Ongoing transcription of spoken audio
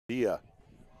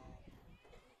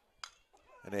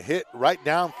And a hit right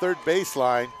down third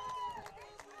baseline.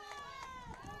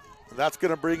 And that's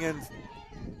going to bring in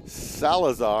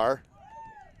Salazar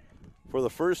for the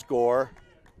first score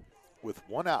with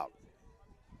one out.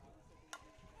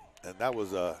 And that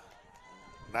was a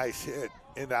nice hit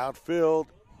in the outfield,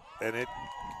 and it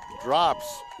drops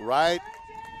right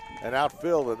in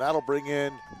outfield, and that'll bring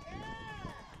in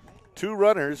three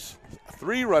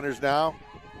runners now.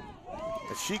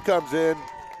 And she comes in,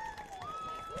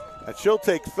 and she'll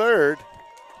take third.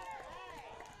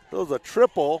 It was a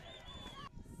triple.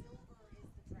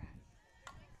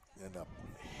 And a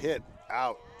hit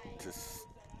out to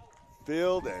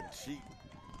field, and she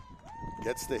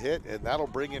gets the hit, and that'll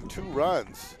bring in 2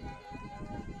 runs.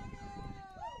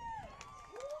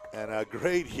 And a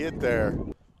great hit there.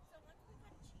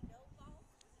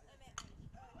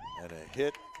 And a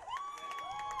hit.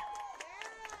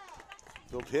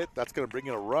 Field hit, that's going to bring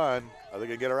in a run. Are they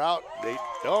going to get her out? They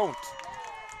don't.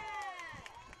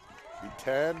 Be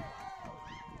 10.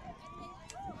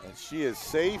 And she is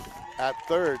safe at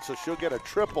third, so she'll get a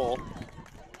triple.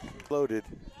 Loaded.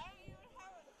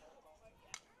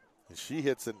 And she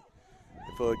hits it.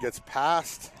 If it gets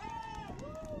past,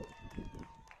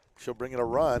 she'll bring in a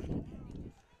run.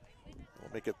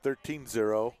 We'll make it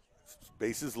 13-0.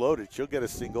 Bases loaded. She'll get a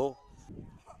single.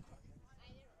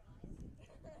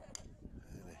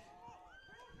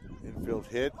 Infield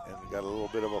hit, and we got a little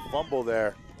bit of a fumble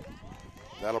there.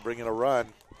 That'll bring in a run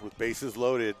with bases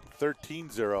loaded,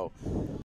 13-0.